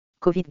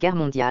Covid, guerre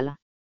mondiale.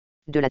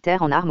 De la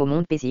terre en armes au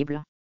monde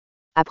paisible.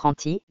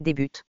 Apprentis,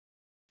 débute.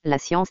 La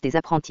science des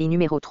apprentis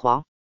numéro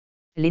 3.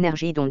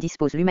 L'énergie dont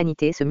dispose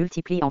l'humanité se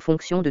multiplie en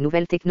fonction de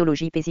nouvelles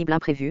technologies paisibles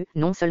imprévues,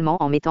 non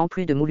seulement en mettant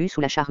plus de moulus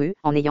sous la charrue,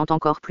 en ayant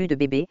encore plus de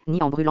bébés,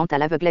 ni en brûlant à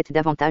l'aveuglette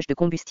davantage de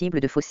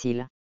combustibles de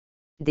fossiles.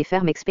 Des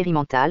fermes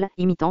expérimentales,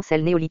 imitant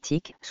celles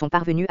néolithiques, sont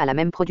parvenues à la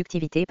même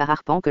productivité par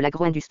arpent que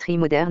l'agro-industrie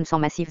moderne sans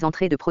massives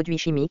entrées de produits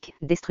chimiques,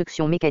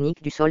 destruction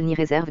mécanique du sol ni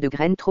réserve de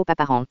graines trop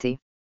apparentées.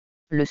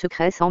 Le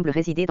secret semble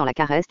résider dans la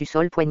caresse du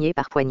sol poignée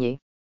par poignée.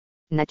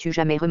 N'as-tu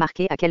jamais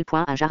remarqué à quel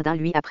point un jardin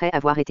luit après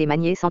avoir été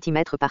manié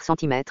centimètre par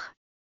centimètre?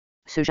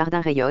 Ce jardin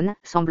rayonne,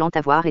 semblant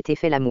avoir été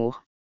fait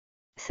l'amour.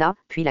 Ça,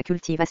 puis la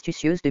cultive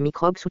astucieuse de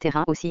microbes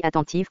souterrains aussi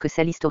attentive que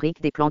celle historique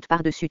des plantes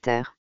par-dessus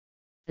terre.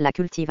 La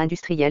cultive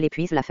industrielle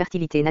épuise la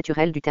fertilité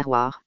naturelle du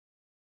terroir.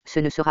 Ce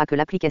ne sera que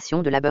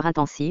l'application de labeur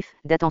intensif,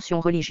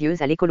 d'attention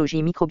religieuse à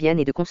l'écologie microbienne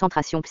et de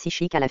concentration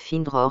psychique à la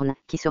fine drorne,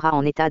 qui sera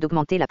en état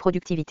d'augmenter la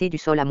productivité du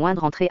sol à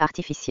moindre entrée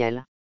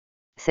artificielle.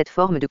 Cette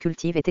forme de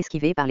cultive est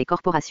esquivée par les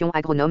corporations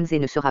agronomes et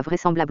ne sera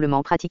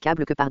vraisemblablement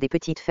praticable que par des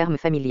petites fermes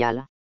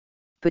familiales.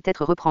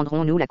 Peut-être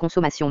reprendrons-nous la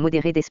consommation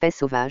modérée d'espèces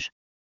sauvages.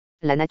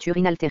 La nature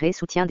inaltérée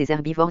soutient des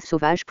herbivores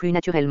sauvages plus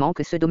naturellement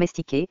que ceux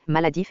domestiqués,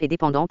 maladifs et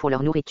dépendants pour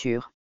leur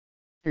nourriture.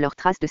 Leurs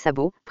traces de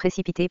sabots,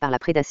 précipitées par la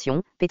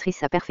prédation,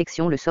 pétrissent à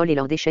perfection le sol et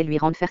leurs déchets lui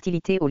rendent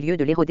fertilité au lieu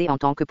de l'éroder en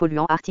tant que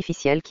polluant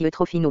artificiel qui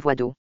eutrophie nos voies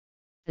d'eau.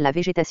 La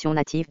végétation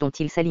native dont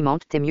ils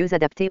s'alimentent est mieux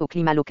adaptée au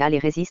climat local et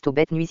résiste aux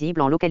bêtes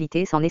nuisibles en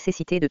localité sans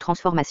nécessité de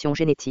transformation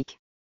génétique.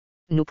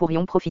 Nous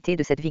pourrions profiter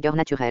de cette vigueur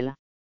naturelle.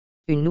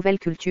 Une nouvelle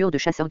culture de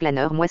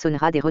chasseurs-glaneurs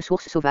moissonnera des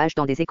ressources sauvages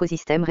dans des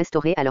écosystèmes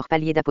restaurés à leur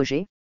palier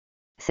d'apogée.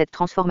 Cette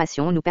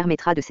transformation nous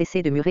permettra de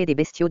cesser de murer des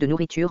bestiaux de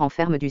nourriture en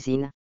ferme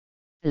d'usine.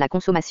 La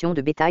consommation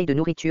de bétail de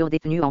nourriture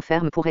détenue en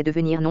ferme pourrait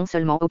devenir non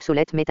seulement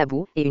obsolète mais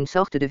tabou, et une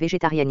sorte de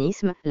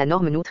végétarianisme, la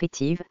norme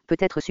nutritive, peut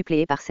être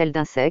suppléée par celle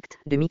d'insectes,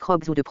 de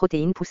microbes ou de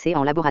protéines poussées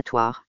en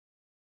laboratoire.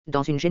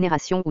 Dans une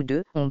génération ou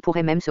deux, on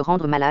pourrait même se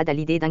rendre malade à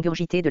l'idée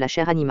d'ingurgiter de la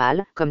chair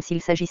animale, comme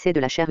s'il s'agissait de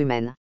la chair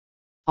humaine.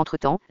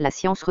 Entre-temps, la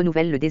science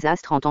renouvelle le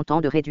désastre en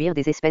tentant de réduire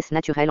des espèces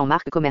naturelles en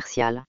marques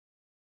commerciales.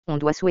 On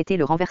doit souhaiter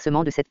le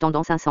renversement de cette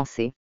tendance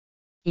insensée.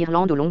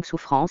 Irlande aux longues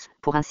souffrances,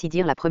 pour ainsi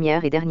dire la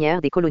première et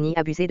dernière des colonies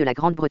abusées de la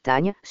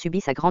Grande-Bretagne,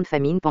 subit sa grande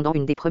famine pendant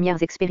une des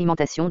premières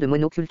expérimentations de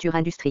monoculture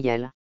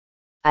industrielle.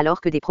 Alors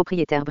que des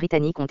propriétaires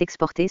britanniques ont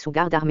exporté sous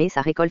garde armée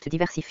sa récolte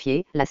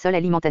diversifiée, la seule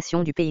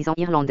alimentation du paysan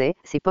irlandais,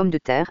 ses pommes de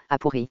terre, a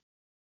pourri.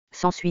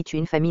 S'ensuit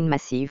une famine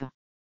massive.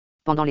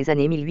 Pendant les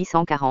années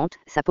 1840,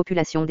 sa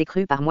population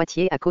décrut par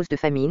moitié à cause de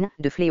famine,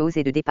 de fléaux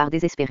et de départs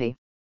désespérés.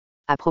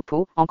 À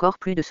propos, encore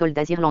plus de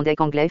soldats irlandais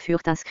qu'anglais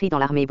furent inscrits dans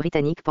l'armée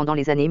britannique pendant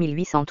les années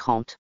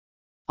 1830.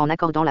 En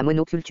accordant la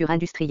monoculture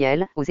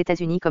industrielle, aux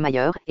États-Unis comme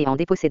ailleurs, et en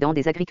dépossédant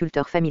des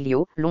agriculteurs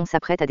familiaux, l'on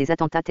s'apprête à des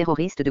attentats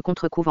terroristes de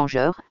contre-coups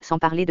vengeurs, sans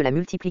parler de la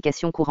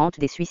multiplication courante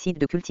des suicides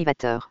de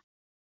cultivateurs.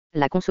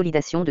 La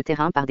consolidation de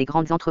terrain par des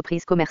grandes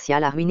entreprises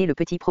commerciales a ruiné le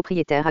petit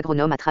propriétaire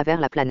agronome à travers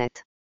la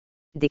planète.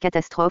 Des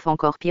catastrophes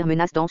encore pires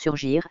menacent d'en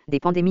surgir, des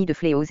pandémies de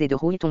fléaux et de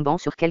rouilles tombant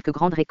sur quelques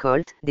grandes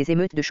récoltes, des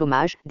émeutes de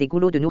chômage, des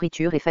goulots de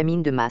nourriture et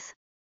famines de masse.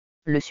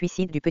 Le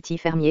suicide du petit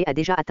fermier a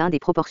déjà atteint des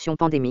proportions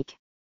pandémiques.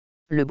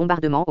 Le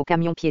bombardement au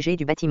camion piégé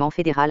du bâtiment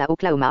fédéral à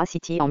Oklahoma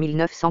City en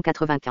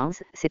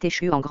 1995 s'est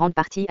échu en grande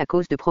partie à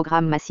cause de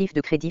programmes massifs de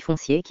crédits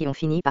fonciers qui ont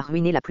fini par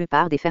ruiner la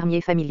plupart des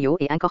fermiers familiaux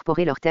et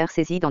incorporer leurs terres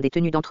saisies dans des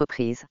tenues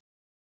d'entreprise.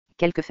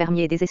 Quelques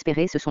fermiers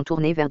désespérés se sont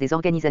tournés vers des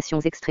organisations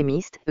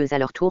extrémistes, eux à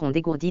leur tour ont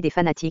dégourdi des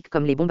fanatiques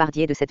comme les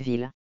bombardiers de cette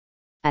ville.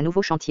 Un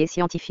nouveau chantier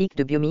scientifique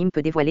de biomime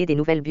peut dévoiler des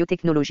nouvelles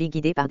biotechnologies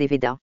guidées par des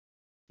Védas.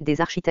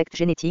 Des architectes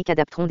génétiques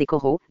adapteront des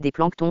coraux, des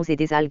planctons et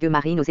des algues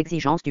marines aux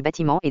exigences du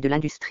bâtiment et de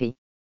l'industrie.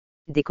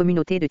 Des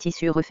communautés de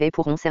tissus refaits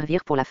pourront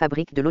servir pour la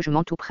fabrique de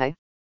logements tout près.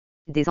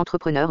 Des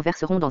entrepreneurs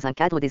verseront dans un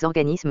cadre des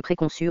organismes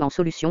préconçus en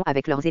solution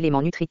avec leurs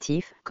éléments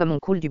nutritifs, comme on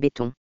coule du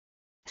béton.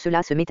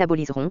 Ceux-là se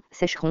métaboliseront,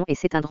 sécheront et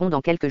s'éteindront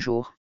dans quelques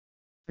jours.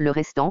 Le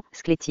restant,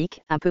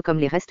 squelettique, un peu comme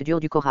les restes durs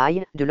du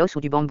corail, de l'os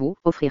ou du bambou,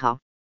 offrira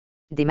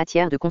des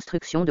matières de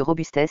construction de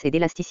robustesse et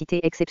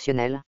d'élasticité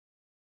exceptionnelles.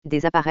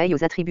 Des appareils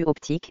aux attributs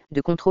optiques,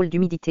 de contrôle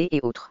d'humidité et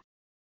autres.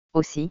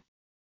 Aussi,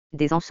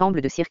 des ensembles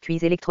de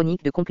circuits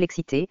électroniques de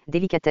complexité,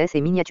 délicatesse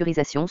et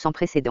miniaturisation sans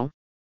précédent.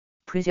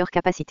 Plusieurs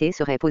capacités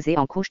seraient posées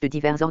en couches de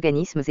divers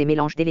organismes et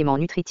mélanges d'éléments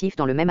nutritifs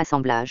dans le même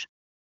assemblage.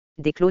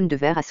 Des clones de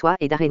vers à soie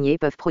et d'araignées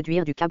peuvent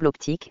produire du câble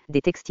optique,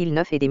 des textiles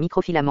neufs et des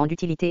microfilaments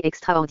d'utilité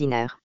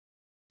extraordinaire.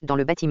 Dans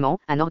le bâtiment,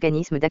 un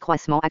organisme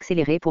d'accroissement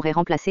accéléré pourrait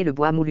remplacer le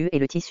bois moulu et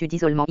le tissu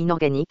d'isolement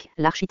inorganique,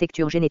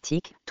 l'architecture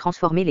génétique,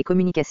 transformer les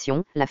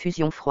communications, la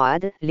fusion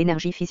froide,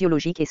 l'énergie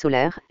physiologique et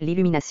solaire,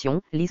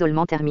 l'illumination,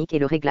 l'isolement thermique et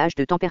le réglage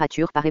de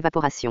température par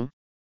évaporation.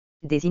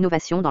 Des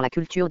innovations dans la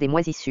culture des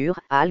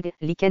moisissures, algues,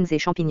 lichens et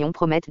champignons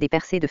promettent des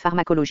percées de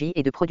pharmacologie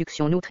et de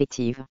production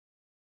nutritive.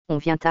 On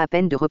vient à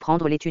peine de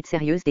reprendre l'étude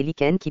sérieuse des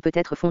lichens qui peut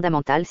être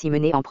fondamentale si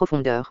menée en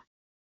profondeur.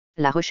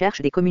 La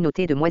recherche des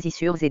communautés de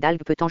moisissures et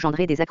d'algues peut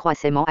engendrer des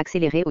accroissements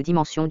accélérés aux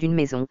dimensions d'une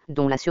maison,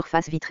 dont la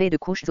surface vitrée de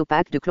couches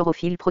opaques de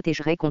chlorophylle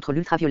protégerait contre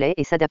l'ultraviolet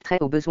et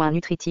s'adapterait aux besoins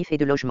nutritifs et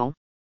de logement.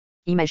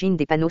 Imagine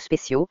des panneaux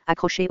spéciaux,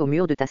 accrochés au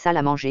mur de ta salle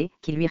à manger,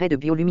 qui luiraient de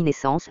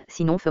bioluminescence,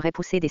 sinon feraient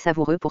pousser des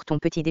savoureux pour ton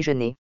petit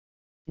déjeuner.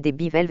 Des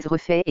bivalves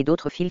refaits et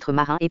d'autres filtres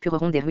marins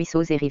épureront des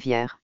ruisseaux et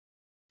rivières.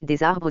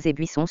 Des arbres et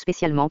buissons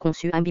spécialement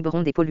conçus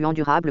imbiberont des polluants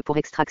durables pour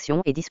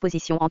extraction et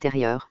disposition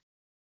antérieure.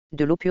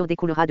 De l'eau pure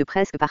découlera de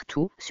presque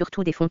partout,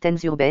 surtout des fontaines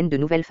urbaines de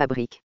nouvelles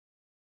fabriques.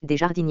 Des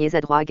jardiniers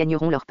adroits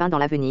gagneront leur pain dans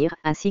l'avenir,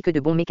 ainsi que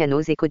de bons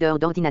mécanos et codeurs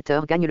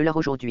d'ordinateurs gagnent le leur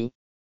aujourd'hui.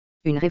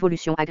 Une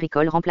révolution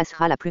agricole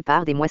remplacera la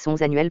plupart des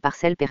moissons annuelles par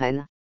celles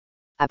pérennes.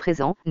 À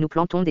présent, nous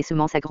plantons des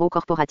semences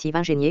agro-corporatives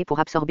ingéniées pour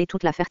absorber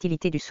toute la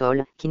fertilité du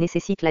sol, qui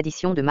nécessite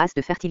l'addition de masses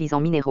de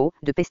fertilisants minéraux,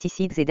 de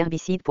pesticides et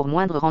d'herbicides pour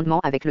moindre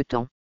rendement avec le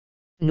temps.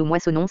 Nous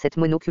moissonnons cette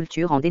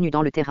monoculture en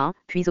dénudant le terrain,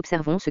 puis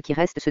observons ce qui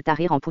reste se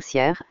tarir en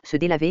poussière, se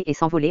délaver et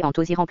s'envoler en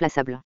taux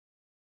irremplaçables.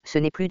 Ce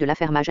n'est plus de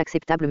l'affermage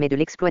acceptable mais de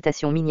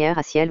l'exploitation minière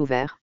à ciel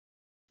ouvert.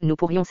 Nous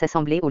pourrions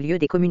s'assembler au lieu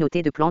des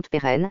communautés de plantes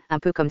pérennes, un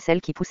peu comme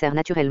celles qui poussèrent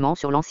naturellement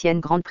sur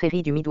l'ancienne grande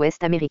prairie du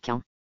Midwest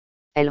américain.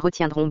 Elles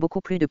retiendront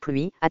beaucoup plus de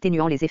pluie,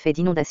 atténuant les effets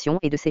d'inondation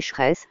et de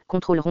sécheresse,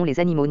 contrôleront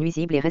les animaux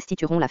nuisibles et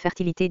restitueront la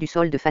fertilité du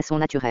sol de façon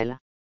naturelle.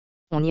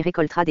 On y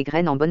récoltera des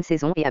graines en bonne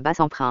saison et à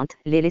basse empreinte,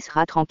 les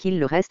laissera tranquilles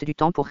le reste du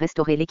temps pour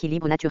restaurer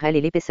l'équilibre naturel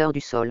et l'épaisseur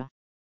du sol.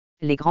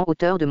 Les grands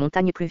hauteurs de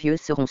montagnes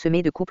pluvieuses seront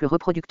semés de couples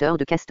reproducteurs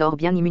de castors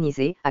bien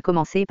immunisés, à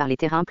commencer par les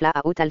terrains plats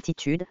à haute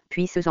altitude,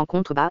 puis ceux en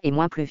contrebas et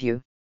moins pluvieux.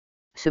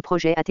 Ce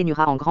projet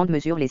atténuera en grande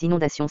mesure les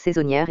inondations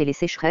saisonnières et les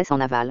sécheresses en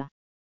aval.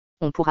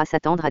 On pourra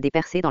s'attendre à des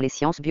percées dans les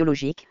sciences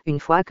biologiques, une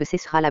fois que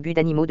cessera l'abus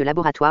d'animaux de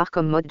laboratoire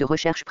comme mode de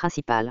recherche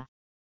principal.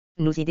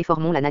 Nous y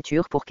déformons la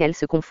nature pour qu'elle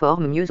se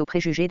conforme mieux aux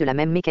préjugés de la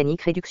même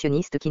mécanique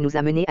réductionniste qui nous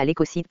a menés à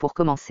l'écocide pour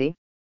commencer.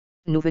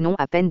 Nous venons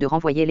à peine de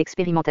renvoyer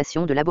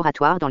l'expérimentation de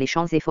laboratoire dans les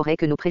champs et forêts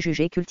que nos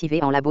préjugés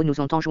cultivés en labo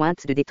nous ont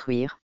enjointes de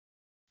détruire.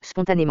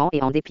 Spontanément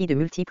et en dépit de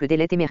multiples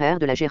délais téméraires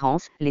de la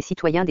gérance, les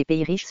citoyens des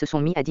pays riches se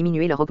sont mis à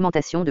diminuer leur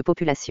augmentation de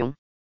population.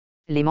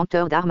 Les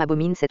menteurs d'armes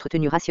abominent cette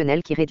retenue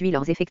rationnelle qui réduit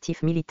leurs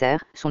effectifs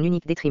militaires, son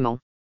unique détriment.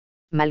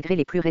 Malgré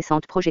les plus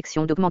récentes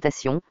projections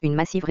d'augmentation, une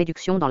massive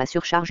réduction dans la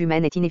surcharge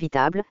humaine est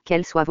inévitable,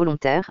 qu'elle soit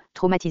volontaire,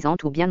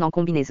 traumatisante ou bien en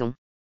combinaison.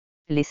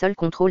 Les seuls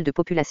contrôles de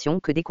population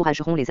que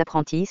décourageront les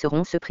apprentis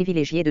seront ceux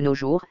privilégiés de nos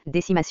jours,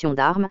 décimation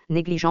d'armes,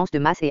 négligence de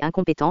masse et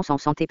incompétence en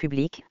santé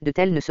publique, de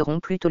tels ne seront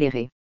plus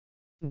tolérés.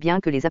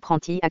 Bien que les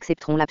apprentis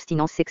accepteront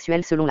l'abstinence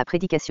sexuelle selon la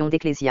prédication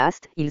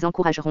d'Ecclésiaste, ils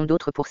encourageront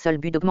d'autres pour seul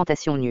but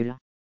d'augmentation nulle.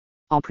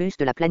 En plus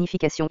de la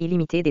planification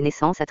illimitée des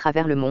naissances à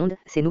travers le monde,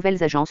 ces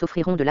nouvelles agences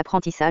offriront de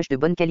l'apprentissage de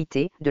bonne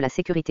qualité, de la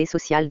sécurité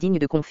sociale digne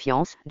de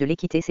confiance, de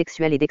l'équité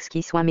sexuelle et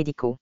d'exquis soins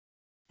médicaux.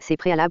 Ces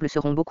préalables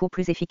seront beaucoup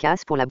plus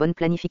efficaces pour la bonne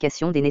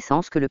planification des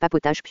naissances que le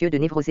papotage pieux de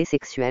névrosés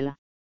sexuels.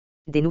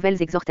 Des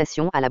nouvelles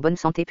exhortations à la bonne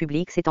santé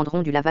publique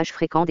s'étendront du lavage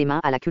fréquent des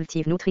mains à la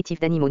culture nutritive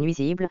d'animaux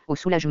nuisibles, au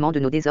soulagement de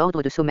nos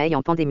désordres de sommeil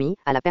en pandémie,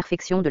 à la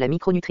perfection de la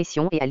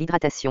micronutrition et à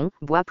l'hydratation,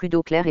 bois plus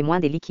d'eau claire et moins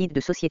des liquides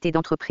de sociétés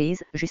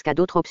d'entreprise, jusqu'à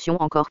d'autres options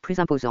encore plus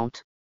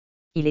imposantes.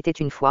 Il était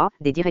une fois,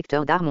 des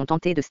directeurs d'armes ont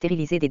tenté de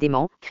stériliser des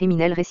déments,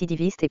 criminels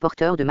récidivistes et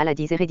porteurs de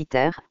maladies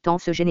héréditaires, tant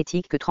ceux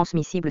génétiques que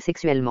transmissibles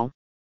sexuellement.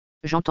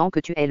 J'entends que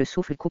tu aies le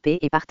souffle coupé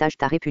et partage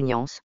ta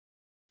répugnance.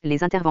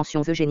 Les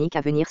interventions eugéniques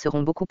à venir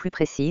seront beaucoup plus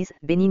précises,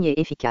 bénignes et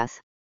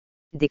efficaces.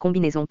 Des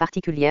combinaisons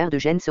particulières de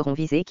gènes seront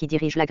visées qui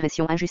dirigent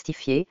l'agression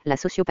injustifiée, la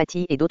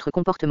sociopathie et d'autres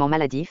comportements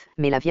maladifs,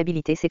 mais la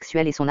viabilité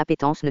sexuelle et son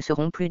appétence ne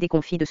seront plus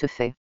déconfits de ce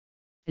fait.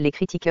 Les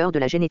critiqueurs de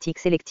la génétique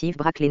sélective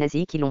braquent les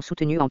nazis qui l'ont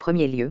soutenue en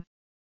premier lieu.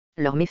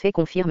 Leur méfait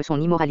confirme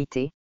son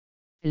immoralité.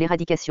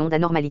 L'éradication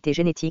d'anormalité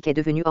génétique est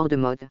devenue hors de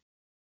mode.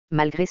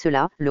 Malgré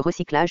cela, le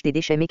recyclage des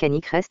déchets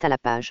mécaniques reste à la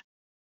page.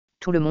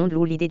 Tout le monde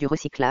loue l'idée du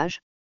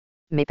recyclage.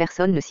 Mais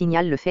personne ne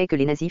signale le fait que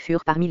les nazis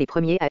furent parmi les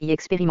premiers à y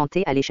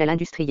expérimenter à l'échelle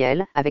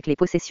industrielle, avec les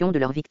possessions de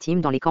leurs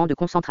victimes dans les camps de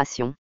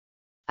concentration.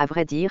 À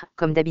vrai dire,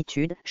 comme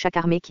d'habitude, chaque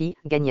armée qui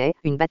gagnait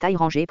une bataille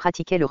rangée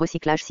pratiquait le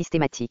recyclage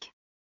systématique.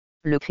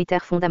 Le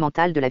critère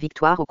fondamental de la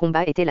victoire au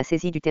combat était la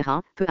saisie du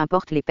terrain, peu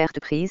importe les pertes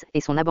prises,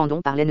 et son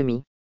abandon par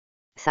l'ennemi.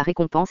 Sa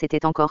récompense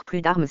était encore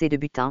plus d'armes et de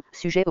butin,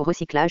 sujet au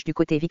recyclage du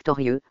côté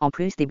victorieux, en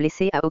plus des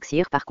blessés à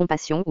oxyre par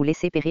compassion ou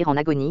laissés périr en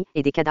agonie,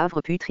 et des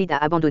cadavres putrides à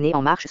abandonner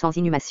en marche sans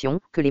inhumation,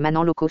 que les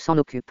manants locaux s'en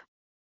occupent.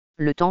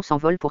 Le temps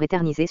s'envole pour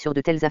éterniser sur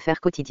de telles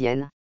affaires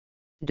quotidiennes.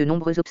 De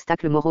nombreux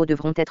obstacles moraux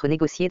devront être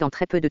négociés dans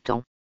très peu de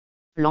temps.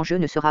 L'enjeu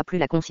ne sera plus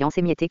la conscience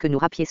émiettée que nous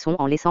rapiéçons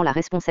en laissant la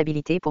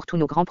responsabilité pour tous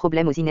nos grands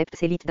problèmes aux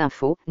ineptes élites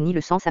d'info, ni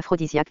le sens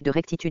aphrodisiaque de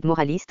rectitude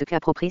moraliste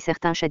qu'approprient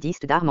certains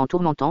tchadistes d'armes en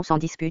tourmentant sans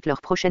dispute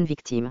leurs prochaines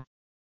victimes.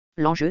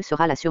 L'enjeu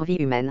sera la survie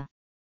humaine.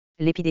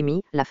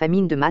 L'épidémie, la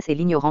famine de masse et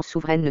l'ignorance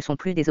souveraine ne sont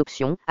plus des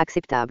options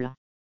acceptables.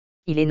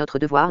 Il est notre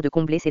devoir de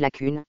combler ces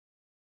lacunes.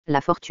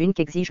 La fortune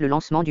qu'exige le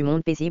lancement du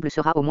monde paisible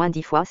sera au moins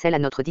 10 fois celle à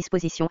notre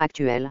disposition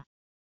actuelle.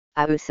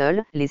 À eux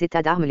seuls, les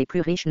États d'armes les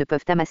plus riches ne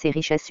peuvent amasser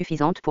richesse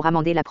suffisante pour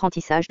amender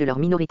l'apprentissage de leur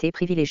minorité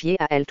privilégiée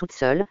à elles toutes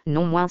seules,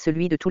 non moins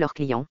celui de tous leurs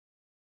clients.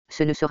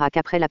 Ce ne sera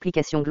qu'après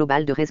l'application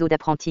globale de réseaux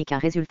d'apprentis qu'un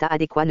résultat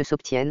adéquat ne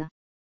s'obtienne.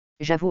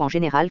 J'avoue en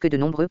général que de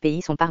nombreux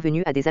pays sont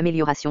parvenus à des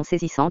améliorations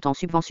saisissantes en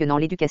subventionnant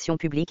l'éducation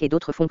publique et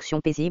d'autres fonctions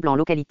paisibles en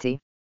localité.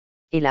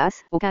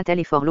 Hélas, aucun tel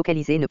effort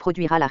localisé ne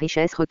produira la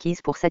richesse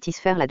requise pour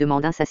satisfaire la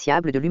demande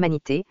insatiable de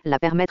l'humanité, la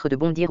permettre de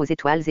bondir aux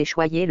étoiles et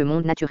choyer le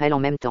monde naturel en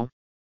même temps.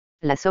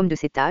 La somme de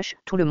ces tâches,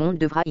 tout le monde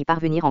devra y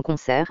parvenir en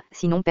concert,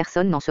 sinon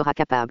personne n'en sera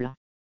capable.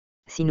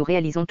 Si nous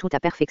réalisons tout à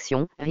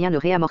perfection, rien ne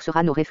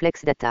réamorcera nos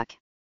réflexes d'attaque.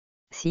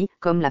 Si,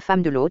 comme la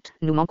femme de l'hôte,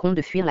 nous manquons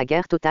de fuir la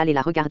guerre totale et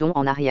la regardons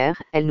en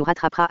arrière, elle nous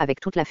rattrapera avec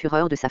toute la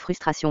fureur de sa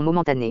frustration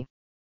momentanée.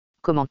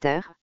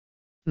 Commentaire.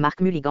 Marc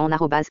Mulligan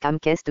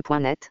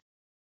 @camquest.net